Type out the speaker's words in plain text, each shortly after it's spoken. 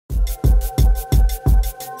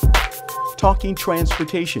Talking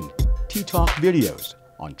Transportation, T-Talk videos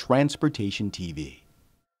on Transportation TV.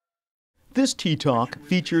 This T-Talk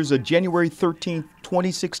features a January 13,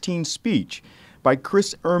 2016 speech by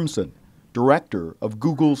Chris Urmson, director of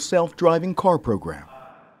Google's self-driving car program.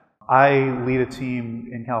 I lead a team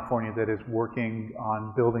in California that is working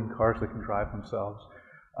on building cars that can drive themselves.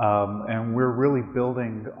 And we're really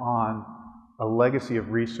building on a legacy of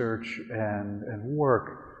research and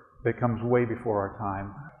work that comes way before our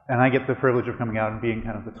time. And I get the privilege of coming out and being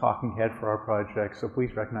kind of the talking head for our project. So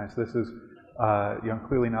please recognize this is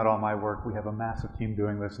clearly not all my work. We have a massive team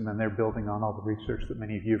doing this, and then they're building on all the research that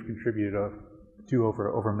many of you have contributed to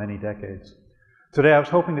over many decades. Today I was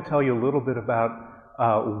hoping to tell you a little bit about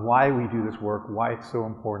why we do this work, why it's so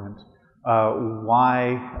important,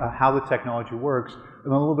 how the technology works,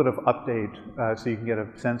 and a little bit of update so you can get a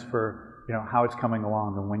sense for how it's coming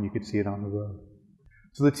along and when you could see it on the road.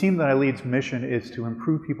 So the team that I lead's mission is to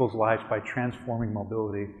improve people's lives by transforming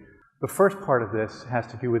mobility. The first part of this has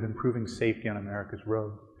to do with improving safety on America's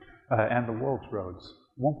roads and the world's roads.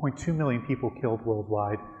 1.2 million people killed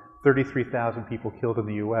worldwide, 33,000 people killed in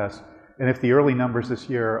the US. And if the early numbers this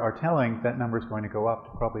year are telling, that number is going to go up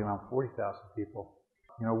to probably around 40,000 people.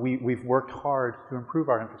 We've worked hard to improve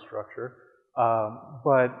our infrastructure,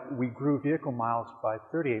 but we grew vehicle miles by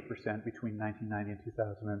 38% between 1990 and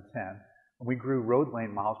 2010. And we grew road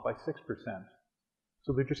lane miles by 6%.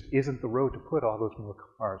 So there just isn't the road to put all those more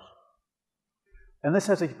cars. And this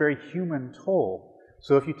has a very human toll.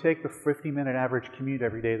 So if you take the 50-minute average commute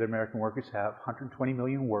every day that American workers have, 120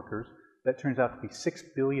 million workers, that turns out to be 6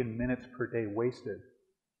 billion minutes per day wasted.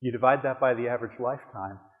 You divide that by the average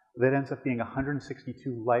lifetime, that ends up being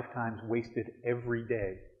 162 lifetimes wasted every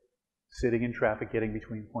day, sitting in traffic getting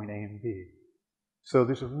between point A and B. So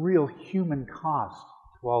there's a real human cost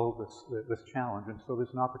to all of this challenge, and so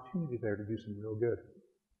there's an opportunity there to do some real good.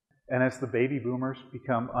 And as the baby boomers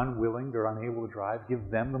become unwilling or unable to drive,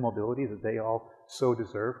 give them the mobility that they all so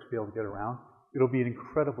deserve to be able to get around, it'll be an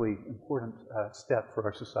incredibly important step for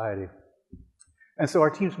our society. And so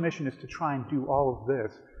our team's mission is to try and do all of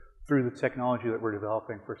this through the technology that we're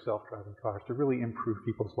developing for self-driving cars to really improve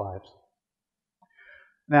people's lives.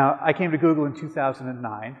 Now, I came to Google in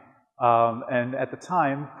 2009, and at the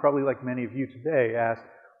time, probably like many of you today, asked,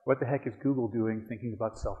 what the heck is Google doing thinking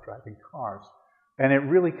about self-driving cars? And it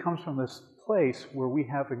really comes from this place where we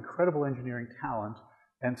have incredible engineering talent,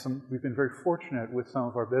 and we've been very fortunate with some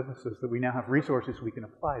of our businesses that we now have resources we can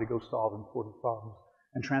apply to go solve important problems.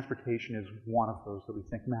 And transportation is one of those that we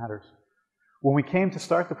think matters. When we came to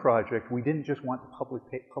start the project, we didn't just want to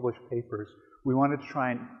publish papers. We wanted to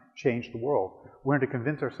try and change the world. We wanted to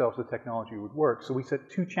convince ourselves the technology would work. So we set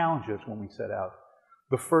two challenges when we set out.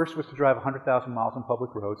 The first was to drive 100,000 miles on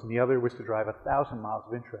public roads, and the other was to drive 1,000 miles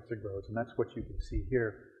of interesting roads, and that's what you can see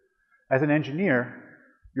here. As an engineer,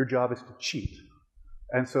 your job is to cheat.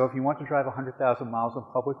 And so if you want to drive 100,000 miles on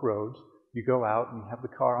public roads, you go out and you have the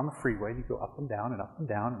car on the freeway, and you go up and down and up and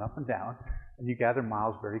down and up and down, and you gather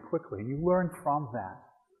miles very quickly. And you learn from that,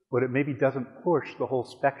 but it maybe doesn't push the whole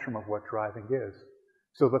spectrum of what driving is.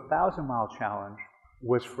 So the 1,000-mile challenge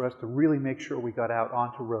was for us to really make sure we got out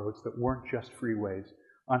onto roads that weren't just freeways,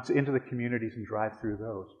 into the communities and drive through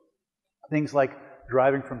those. Things like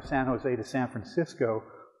driving from San Jose to San Francisco,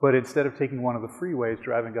 but instead of taking one of the freeways,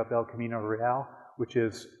 driving up El Camino Real, which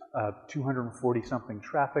is 240-something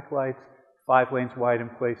traffic lights, 5 lanes wide in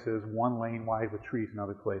places, 1 lane wide with trees in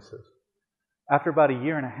other places. After about a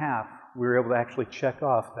year and a half, we were able to actually check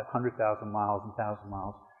off that 100,000 miles and 1,000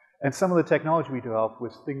 miles. And some of the technology we developed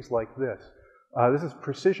was things like this. This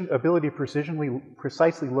is ability to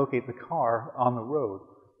precisely locate the car on the road.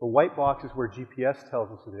 The white box is where GPS tells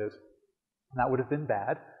us it is, and that would have been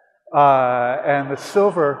bad. And the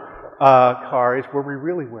silver car is where we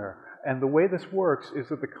really were. And the way this works is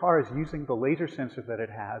that the car is using the laser sensor that it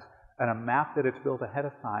has and a map that it's built ahead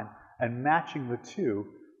of time and matching the two,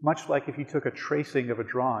 much like if you took a tracing of a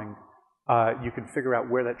drawing, you can figure out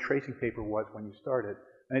where that tracing paper was when you started.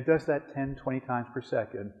 And it does that 10, 20 times per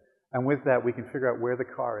second. And with that, we can figure out where the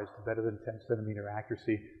car is to better than 10-centimeter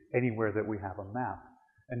accuracy anywhere that we have a map,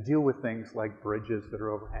 and deal with things like bridges that are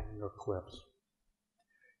overhanging or cliffs.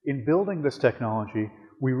 In building this technology,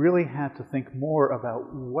 we really had to think more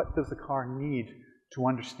about what does the car need to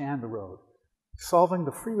understand the road. Solving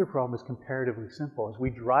the freeway problem is comparatively simple. As we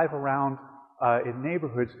drive around in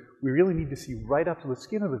neighborhoods, we really need to see right up to the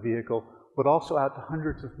skin of the vehicle, but also out to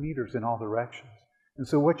hundreds of meters in all directions. And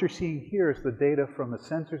so what you're seeing here is the data from the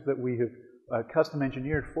sensors that we have custom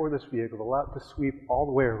engineered for this vehicle, allowed to sweep all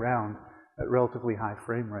the way around at relatively high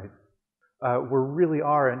frame rate. We really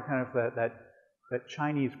are in kind of that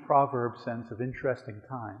Chinese proverb sense of interesting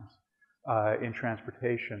times. in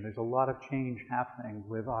transportation. There's a lot of change happening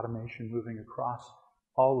with automation moving across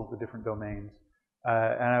all of the different domains.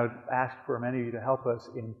 And I would ask for many of you to help us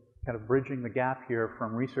in kind of bridging the gap here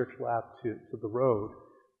from research lab to the road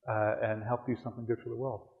and help do something good for the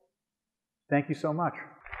world. Thank you so much.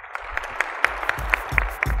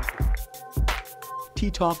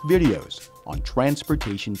 T-Talk videos on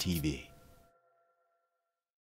Transportation TV.